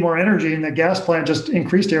 and you need more energy, and the gas plant just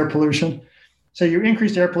increased air pollution. So you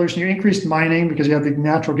increased air pollution, you increased mining because you have the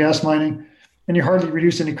natural gas mining, and you hardly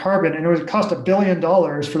reduced any carbon. And it would cost $1 billion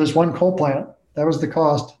for this one coal plant. That was the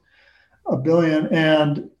cost, $1 billion.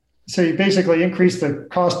 And so you basically increased the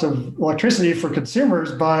cost of electricity for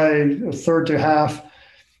consumers by a third to half.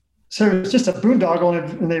 So it's just a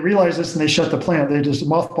boondoggle, and they realized this and they shut the plant. They just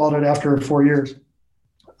mothballed it after 4 years.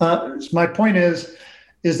 My point is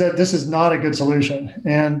that this is not a good solution.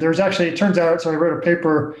 And there's actually, it turns out, so I wrote a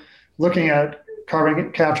paper looking at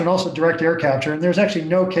carbon capture and also direct air capture, and there's actually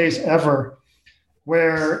no case ever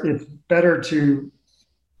where it's better to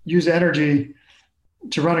use energy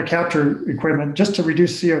to run a capture equipment just to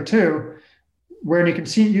reduce CO2, where you can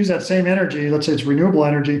use that same energy, let's say it's renewable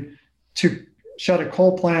energy, to shut a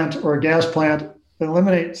coal plant or a gas plant,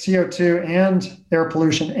 eliminate CO2 and air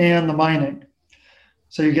pollution and the mining.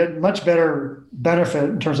 So you get much better benefit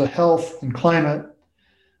in terms of health and climate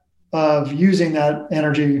of using that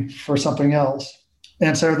energy for something else.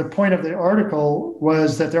 And so the point of the article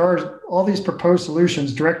was that there are all these proposed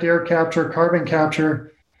solutions: direct air capture, carbon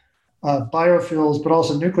capture, biofuels, but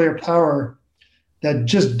also nuclear power, that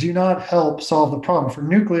just do not help solve the problem. For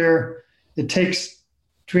nuclear, it takes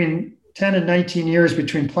between 10 and 19 years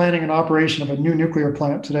between planning and operation of a new nuclear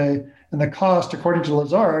plant today. And the cost, according to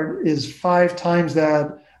Lazard, is 5 times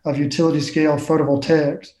that of utility scale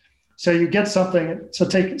photovoltaics. So you get something, so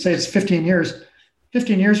say it's 15 years.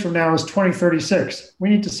 15 years from now is 2036. We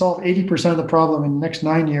need to solve 80% of the problem in the next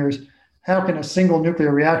 9 years. How can a single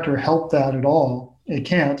nuclear reactor help that at all? It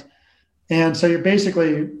can't. And so you're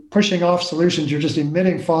basically pushing off solutions. You're just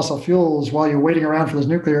emitting fossil fuels while you're waiting around for this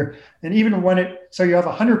nuclear. And even so you have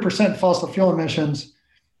 100% fossil fuel emissions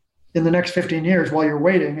in the next 15 years while you're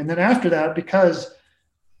waiting. And then after that, because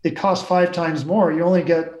it costs 5 times more, you only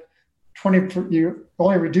get you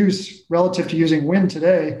only reduce, relative to using wind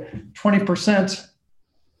today, 20%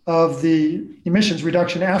 of the emissions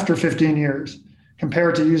reduction after 15 years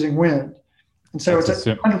compared to using wind. And so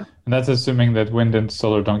and that's assuming that wind and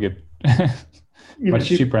solar don't get much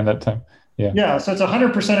cheaper in that time. Yeah. So it's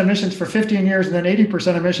 100% emissions for 15 years and then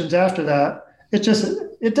 80% emissions after that.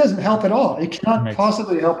 It doesn't help at all. It cannot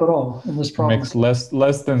possibly help at all in this problem. It makes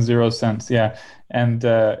less than 0 cents. Yeah. And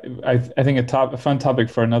I think a fun topic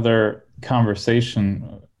for another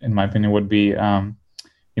conversation, in my opinion, would be,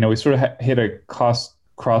 we sort of hit a cost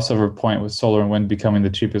crossover point with solar and wind becoming the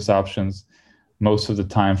cheapest options most of the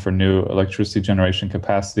time for new electricity generation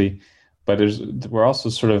capacity. But we're also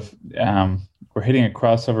sort of, we're hitting a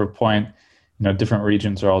crossover point. Different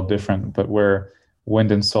regions are all different, but where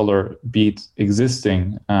wind and solar beat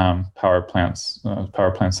existing power plants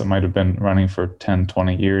that might have been running for 10,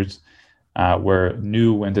 20 years, where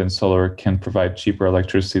new wind and solar can provide cheaper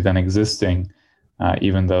electricity than existing,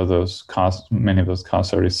 even though many of those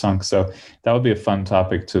costs are already sunk. So that would be a fun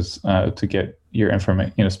topic to get your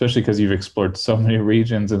information, especially because you've explored so many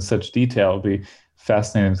regions in such detail. It would be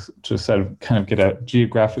fascinating to kind of get a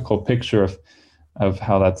geographical picture of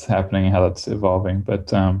how that's happening and how that's evolving. But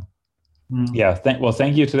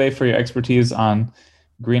thank you today for your expertise on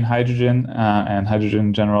green hydrogen and hydrogen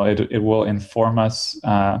in general. It will inform us,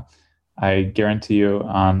 I guarantee you,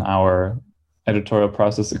 on our editorial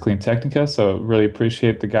process at Clean Technica. So really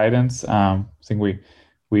appreciate the guidance. I think we'll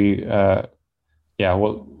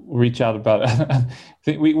reach out about. I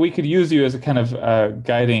think we could use you as a kind of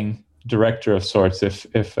guiding director of sorts,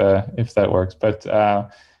 if that works. But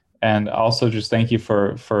and also just thank you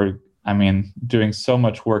for doing so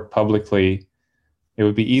much work publicly. It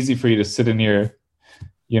would be easy for you to sit in your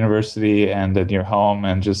university and in your home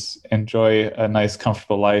and just enjoy a nice,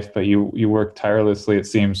 comfortable life, but you work tirelessly, it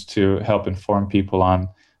seems, to help inform people on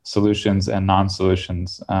solutions and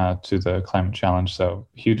non-solutions to the climate challenge. So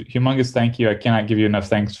humongous thank you. I cannot give you enough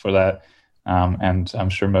thanks for that. And I'm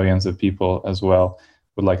sure millions of people as well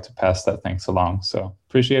would like to pass that thanks along. So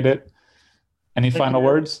appreciate it. Any final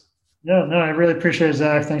words? Yeah, no, I really appreciate it,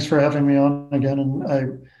 Zach. Thanks for having me on again.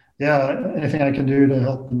 And anything I can do to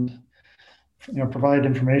help and provide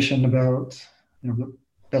information about the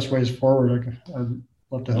best ways forward, I'd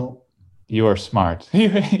love to help. You are smart.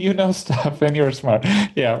 You know stuff, and you're smart.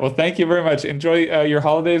 Yeah. Well, thank you very much. Enjoy your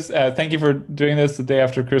holidays. Thank you for doing this the day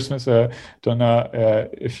after Christmas. Don't know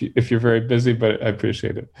if you're very busy, but I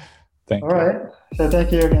appreciate it. Thank you. All right. So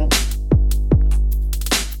thank you again.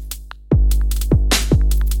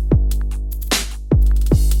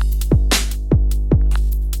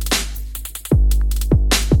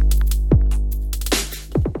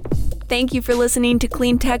 Thank you for listening to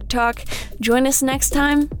Clean Tech Talk. Join us next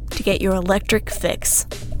time to get your electric fix.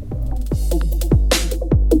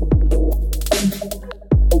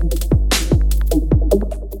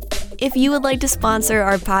 If you would like to sponsor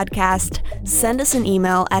our podcast, send us an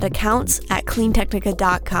email at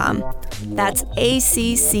accounts@cleantechnica.com. That's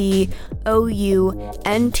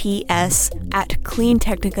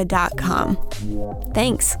ACCOUNTS@cleantechnica.com.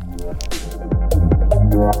 Thanks.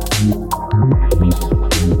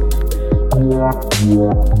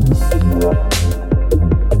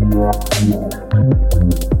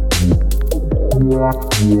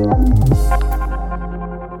 Yeah.